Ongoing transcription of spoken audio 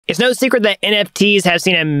It's no secret that NFTs have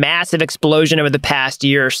seen a massive explosion over the past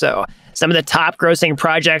year or so. Some of the top grossing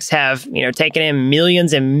projects have, taken in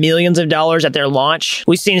millions and millions of dollars at their launch.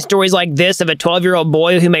 We've seen stories like this of a 12-year-old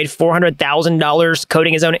boy who made $400,000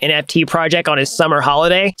 coding his own NFT project on his summer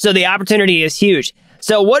holiday. So the opportunity is huge.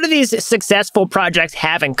 So what do these successful projects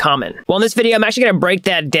have in common? Well, in this video, I'm actually going to break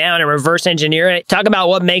that down and reverse engineer it, talk about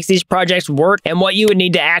what makes these projects work and what you would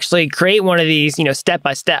need to actually create one of these, step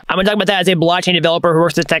by step. I'm going to talk about that as a blockchain developer who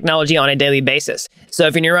works with technology on a daily basis. So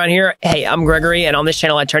if you're new around here, hey, I'm Gregory, and on this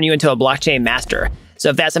channel, I turn you into a blockchain master. So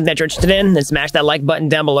if that's something that you're interested in, then smash that like button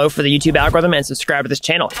down below for the YouTube algorithm and subscribe to this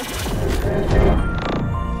channel.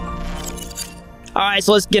 All right,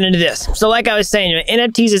 so let's get into this. So like I was saying,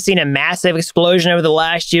 NFTs have seen a massive explosion over the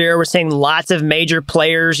last year. We're seeing lots of major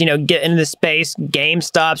players, get into the space.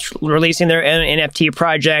 GameStop's releasing their own NFT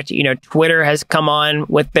project. Twitter has come on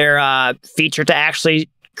with their feature to actually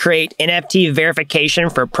create NFT verification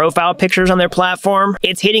for profile pictures on their platform.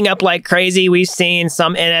 It's heating up like crazy. We've seen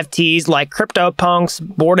some NFTs like CryptoPunks,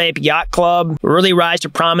 Bored Ape Yacht Club really rise to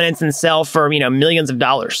prominence and sell for, millions of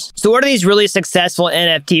dollars. So what do these really successful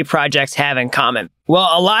NFT projects have in common? Well,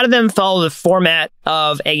 a lot of them follow the format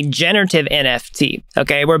of a generative NFT,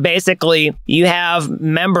 okay, where basically you have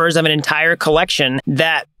members of an entire collection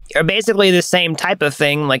that are basically the same type of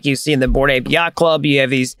thing like you see in the Bored Ape Yacht Club. You have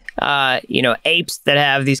these, apes that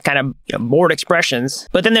have these kind of bored expressions.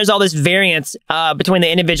 But then there's all this variance between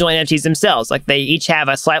the individual NFTs themselves. Like they each have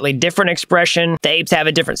a slightly different expression. The apes have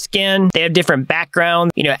a different skin. They have different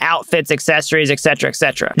backgrounds, outfits, accessories, etc.,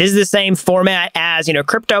 etc. This is the same format as,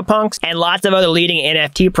 CryptoPunks and lots of other leading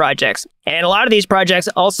NFT projects. And a lot of these projects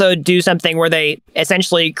also do something where they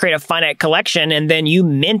essentially create a finite collection and then you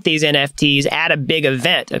mint these NFTs at a big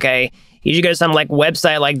event, okay? You should go to some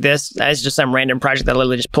website like this. That's just some random project that I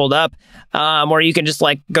literally just pulled up, where you can just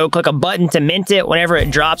go click a button to mint it. Whenever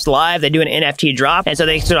it drops live, they do an NFT drop. And so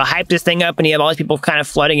they sort of hype this thing up and you have all these people kind of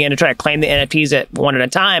flooding in to try to claim the NFTs at one at a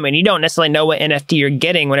time. And you don't necessarily know what NFT you're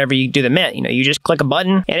getting whenever you do the mint. You just click a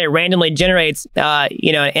button and it randomly generates, an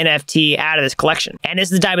NFT out of this collection. And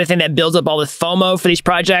this is the type of thing that builds up all the FOMO for these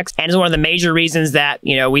projects. And it's one of the major reasons that,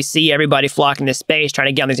 we see everybody flocking to space trying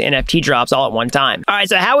to get on these NFT drops all at one time. All right,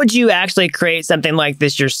 so how would you actually create something like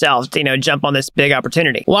this yourself to, jump on this big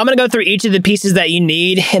opportunity? Well, I'm going to go through each of the pieces that you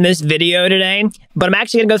need in this video today, but I'm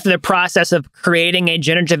actually going to go through the process of creating a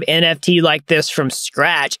generative NFT like this from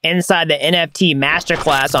scratch inside the NFT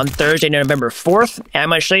Masterclass on Thursday, November 4th. And I'm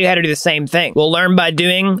going to show you how to do the same thing. We'll learn by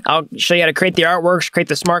doing. I'll show you how to create the artworks, create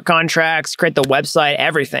the smart contracts, create the website,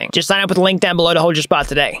 everything. Just sign up with the link down below to hold your spot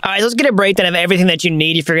today. All right, so let's get a breakdown of everything that you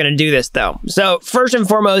need if you're going to do this though. So first and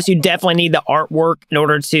foremost, you definitely need the artwork in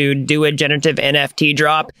order to do a generative NFT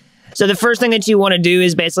drop. So the first thing that you want to do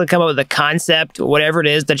is basically come up with a concept, whatever it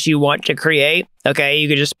is that you want to create. Okay, you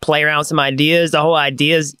could just play around with some ideas. The whole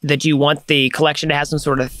idea is that you want the collection to have some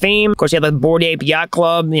sort of theme. Of course, you have the Bored Ape Yacht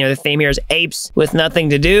Club. The theme here is apes with nothing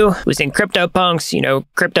to do. We've seen CryptoPunks,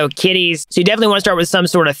 crypto kitties. So you definitely want to start with some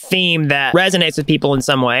sort of theme that resonates with people in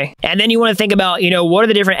some way. And then you want to think about, what are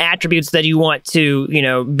the different attributes that you want to,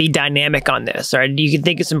 be dynamic on this. All right, you can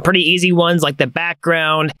think of some pretty easy ones like the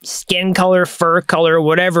background, skin color, fur color,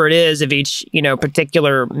 whatever it is of each,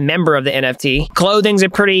 particular member of the NFT. Clothing's a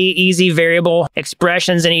pretty easy variable.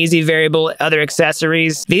 Expressions an easy variable, other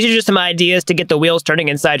accessories. These are just some ideas to get the wheels turning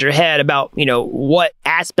inside your head about, what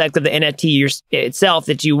aspect of the NFT itself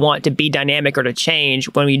that you want to be dynamic or to change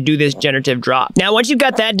when we do this generative drop. Now, once you've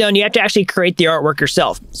got that done, you have to actually create the artwork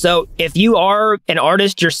yourself. So if you are an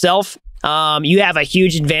artist yourself, you have a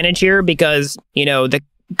huge advantage here because, the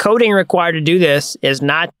coding required to do this is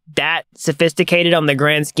not that sophisticated on the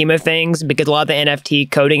grand scheme of things because a lot of the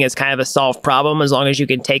NFT coding is kind of a solved problem. As long as you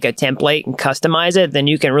can take a template and customize it, then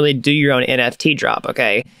you can really do your own NFT drop,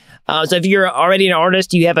 okay? So if you're already an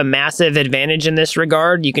artist, you have a massive advantage in this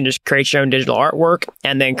regard. You can just create your own digital artwork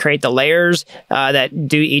and then create the layers that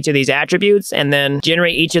do each of these attributes and then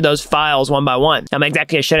generate each of those files one by one. I'm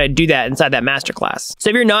exactly going to show you how to do that inside that masterclass.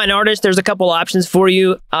 So if you're not an artist, there's a couple options for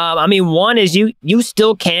you. One is you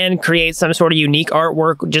still can create some sort of unique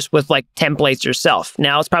artwork just with templates yourself.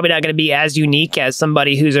 Now, it's probably not going to be as unique as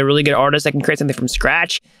somebody who's a really good artist that can create something from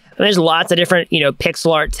scratch. And there's lots of different,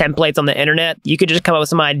 pixel art templates on the internet. You could just come up with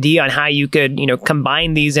some idea on how you could,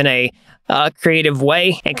 combine these in a creative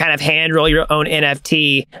way and kind of hand roll your own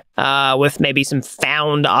NFT with maybe some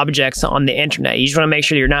found objects on the internet. You just want to make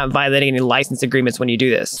sure you're not violating any license agreements when you do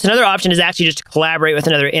this. So another option is actually just to collaborate with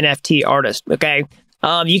another NFT artist, okay?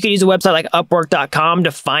 You could use a website like Upwork.com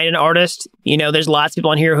to find an artist. You know, there's lots of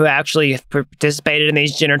people on here who actually have participated in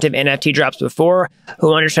these generative NFT drops before,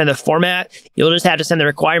 who understand the format. You'll just have to send the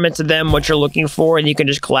requirements to them, what you're looking for, and you can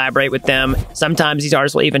just collaborate with them. Sometimes these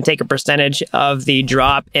artists will even take a percentage of the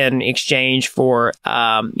drop in exchange for,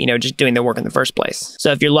 you know, just doing the work in the first place.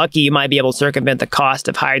 So if you're lucky, you might be able to circumvent the cost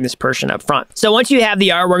of hiring this person up front. So once you have the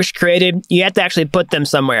artworks created, you have to actually put them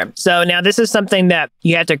somewhere. So now this is something that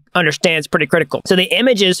you have to understand is pretty critical. So the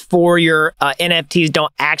images for your NFTs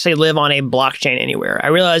don't actually live on a blockchain anywhere. I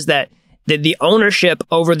realize that the ownership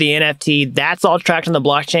over the NFT, that's all tracked on the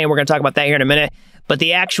blockchain. We're going to talk about that here in a minute. But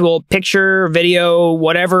the actual picture, video,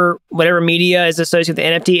 whatever media is associated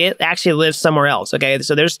with the NFT, it actually lives somewhere else. Okay,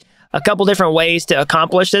 so there's a couple different ways to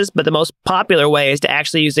accomplish this, but the most popular way is to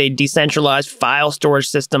actually use a decentralized file storage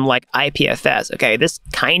system like IPFS. Okay, this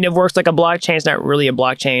kind of works like a blockchain. It's not really a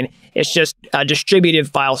blockchain. It's just a distributed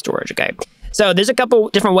file storage. Okay. So there's a couple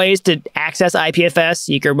different ways to access IPFS.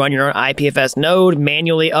 You can run your own IPFS node,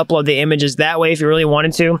 manually upload the images that way if you really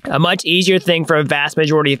wanted to. A much easier thing for a vast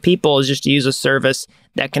majority of people is just to use a service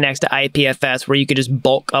that connects to IPFS where you could just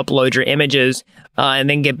bulk upload your images and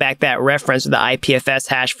then get back that reference to the IPFS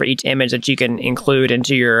hash for each image that you can include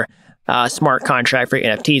into your smart contract for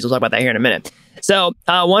your NFTs. We'll talk about that here in a minute. So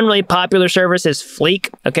one really popular service is Fleek.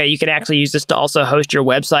 Okay, you can actually use this to also host your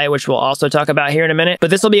website, which we'll also talk about here in a minute. But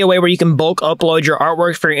this will be a way where you can bulk upload your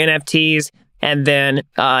artworks for your NFTs and then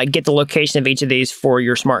get the location of each of these for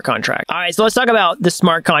your smart contract. All right, so let's talk about the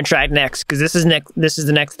smart contract next, because this is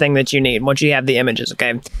the next thing that you need once you have the images,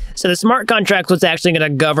 okay? So the smart contract is what's actually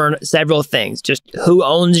going to govern several things. Just who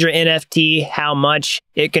owns your NFT, how much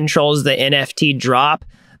it controls the NFT drop,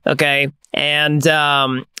 okay? And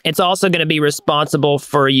it's also going to be responsible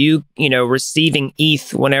for you know, receiving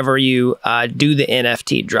ETH whenever you do the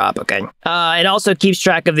NFT drop, okay? It also keeps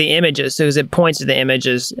track of the images, so as it points to the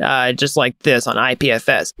images just like this on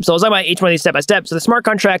IPFS. So let's talk about each one of these step by step. So the smart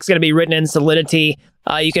contract is going to be written in Solidity.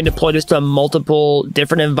 You can deploy this to multiple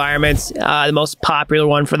different environments. The most popular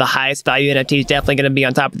one for the highest value NFT is definitely going to be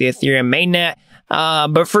on top of the Ethereum mainnet.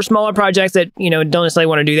 But for smaller projects that, you know, don't necessarily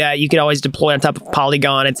want to do that, you could always deploy on top of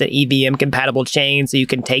Polygon. It's an EVM compatible chain, so you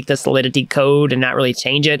can take the Solidity code and not really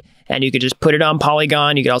change it. And you could just put it on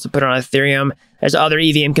Polygon. You could also put it on Ethereum. There's other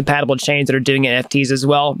EVM compatible chains that are doing NFTs as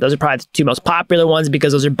well. Those are probably the two most popular ones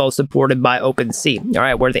because those are both supported by OpenSea, all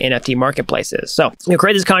right, where the NFT marketplace is. So you'll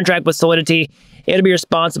create this contract with Solidity. It'll be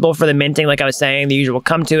responsible for the minting, like I was saying. The user will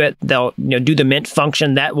come to it. They'll, you know, do the mint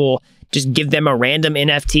function that will just give them a random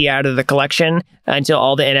NFT out of the collection until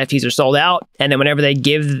all the NFTs are sold out. And then whenever they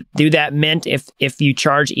do that mint, if you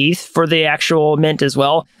charge ETH for the actual mint as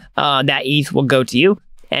well, that ETH will go to you.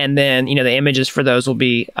 And then, you know, the images for those will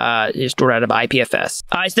be stored out of IPFS.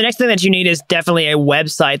 All right, so the next thing that you need is definitely a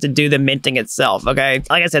website to do the minting itself, okay?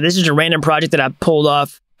 Like I said, this is a random project that I pulled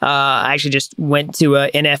off. I actually just went to a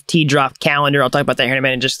NFT drop calendar. I'll talk about that here in a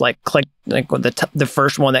minute. Just like click like the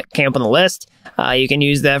first one that came up on the list. You can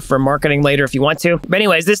use that for marketing later if you want to. But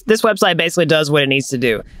anyways, this website basically does what it needs to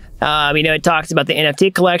do. You know, it talks about the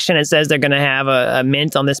NFT collection. It says they're going to have a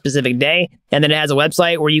mint on this specific day. And then it has a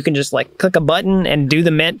website where you can just like click a button and do the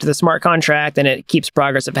mint to the smart contract. And it keeps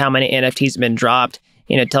progress of how many NFTs have been dropped.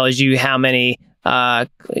 You know, it tells you how many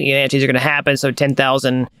NFTs are going to happen. So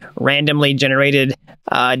 10,000 randomly generated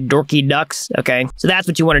dorky ducks. Okay, so that's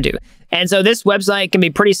what you want to do. And so this website can be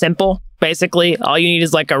pretty simple. Basically, all you need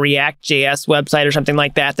is like a React.js website or something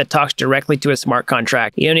like that that talks directly to a smart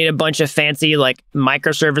contract. You don't need a bunch of fancy like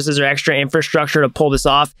microservices or extra infrastructure to pull this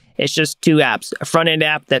off. It's just two apps, a front-end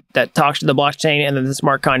app that talks to the blockchain and then the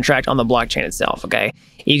smart contract on the blockchain itself, okay?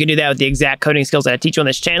 You can do that with the exact coding skills that I teach you on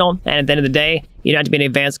this channel. And at the end of the day, you don't have to be an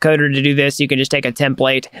advanced coder to do this. You can just take a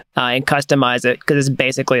template and customize it because it's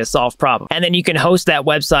basically a solved problem. And then you can host that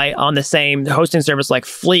website on the same hosting service like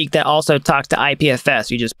Fleek that also talks to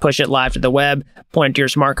IPFS. You just push it live to the web, point it to your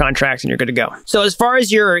smart contracts, and you're good to go. So as far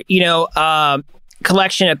as your, you know,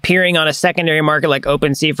 collection appearing on a secondary market like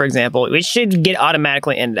OpenSea, for example, it should get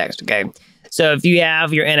automatically indexed, okay? So if you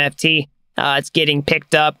have your NFT, it's getting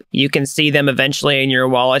picked up. You can see them eventually in your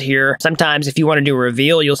wallet here. Sometimes if you want to do a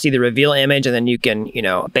reveal, you'll see the reveal image and then you can, you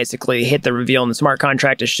know, basically hit the reveal in the smart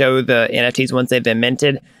contract to show the NFTs once they've been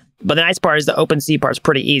minted. But the nice part is the OpenSea part's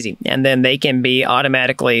pretty easy. And then they can be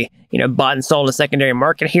automatically, you know, bought and sold in a secondary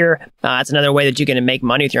market here. That's another way that you can make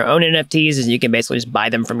money with your own NFTs is you can basically just buy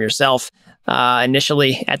them from yourself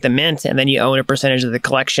initially at the mint, and then you own a percentage of the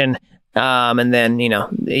collection And then,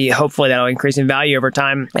 hopefully that'll increase in value over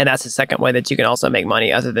time. And that's the second way that you can also make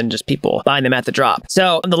money other than just people buying them at the drop.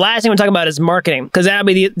 So the last thing we're talking about is marketing, because that'll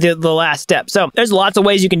be the last step. So there's lots of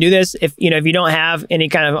ways you can do this. If you don't have any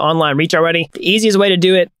kind of online reach already, the easiest way to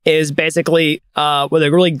do it is basically with a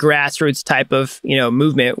really grassroots type of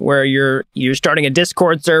movement where you're starting a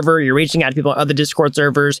Discord server, you're reaching out to people on other Discord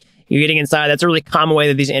servers, you're getting inside. That's a really common way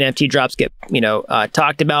that these NFT drops get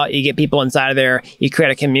talked about. You get people inside of there, you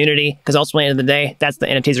create a community, because ultimately at the end of the day, that's the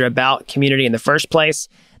NFTs are about, community in the first place.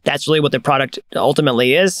 That's really what the product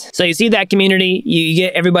ultimately is. So you see that community, you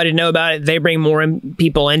get everybody to know about it, they bring more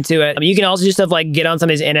people into it. You can also do stuff like get on some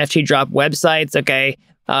of these NFT drop websites, okay?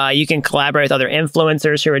 You can collaborate with other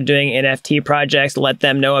influencers who are doing NFT projects, let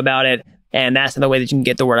them know about it. And that's another way that you can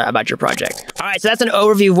get the word out about your project. All right, so that's an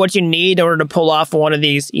overview of what you need in order to pull off one of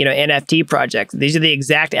these, NFT projects. These are the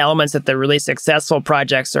exact elements that the really successful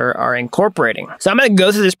projects are incorporating. So I'm going to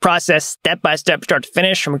go through this process step by step, start to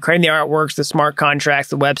finish, from creating the artworks, the smart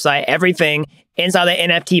contracts, the website, everything inside the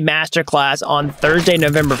NFT Masterclass on Thursday,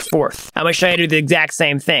 November 4th. I'm going to show you to do the exact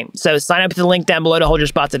same thing. So sign up to the link down below to hold your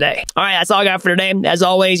spot today. All right, that's all I got for today. As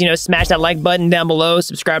always, smash that like button down below.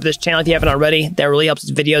 Subscribe to this channel if you haven't already. That really helps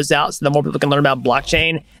this videos out so the more people can learn about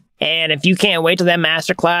blockchain. And if you can't wait till that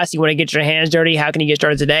masterclass, you want to get your hands dirty, how can you get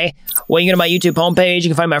started today? Well, you can go to my YouTube homepage. You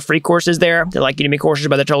can find my free courses there. They're like Udemy courses,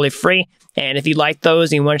 but they're totally free. And if you like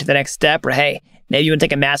those and you want to take the next step, or hey, maybe you want to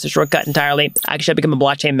take a master shortcut entirely, I can show you how to become a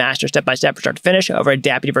blockchain master step-by-step from start to finish over at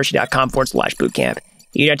dappuniversity.com/bootcamp.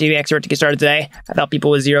 You don't have to be an expert to get started today. I've helped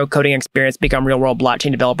people with zero coding experience become real-world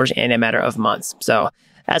blockchain developers in a matter of months. So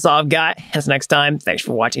that's all I've got. Until next time, thanks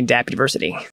for watching Dapp University.